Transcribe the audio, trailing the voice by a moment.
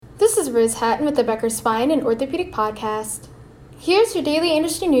This is Riz Hatton with the Becker Spine and Orthopedic Podcast. Here's your daily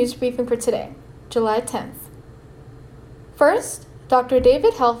industry news briefing for today, July 10th. First, Dr.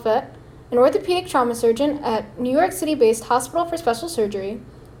 David Helfet, an orthopedic trauma surgeon at New York City-based Hospital for Special Surgery,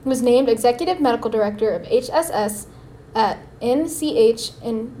 was named Executive Medical Director of HSS at NCH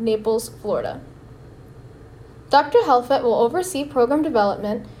in Naples, Florida. Dr. Helfet will oversee program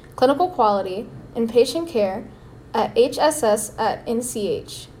development, clinical quality, and patient care at HSS at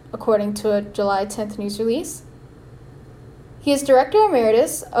NCH, according to a July 10th news release. He is Director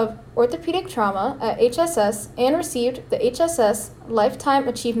Emeritus of Orthopedic Trauma at HSS and received the HSS Lifetime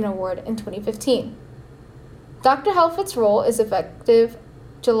Achievement Award in 2015. Dr. Helfet's role is effective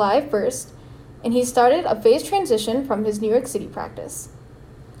July 1st, and he started a phased transition from his New York City practice.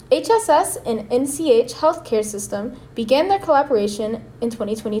 HSS and NCH healthcare system began their collaboration in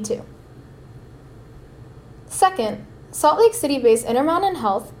 2022. Second, Salt Lake City-based Intermountain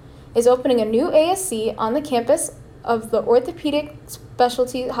Health is opening a new ASC on the campus of the Orthopedic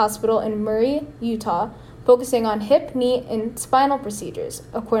Specialty Hospital in Murray, Utah, focusing on hip, knee, and spinal procedures,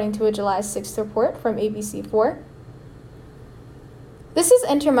 according to a July 6th report from ABC4. This is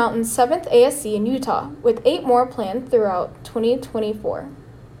Intermountain's 7th ASC in Utah, with 8 more planned throughout 2024.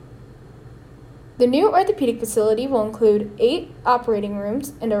 The new orthopedic facility will include 8 operating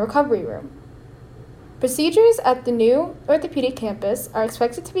rooms and a recovery room. Procedures at the new orthopedic campus are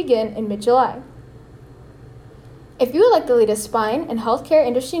expected to begin in mid-July. If you would like the latest spine and healthcare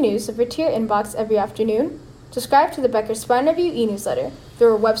industry news delivered to your inbox every afternoon, subscribe to the Becker Spine Review e-newsletter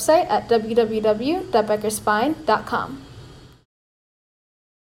through our website at www.beckerspine.com.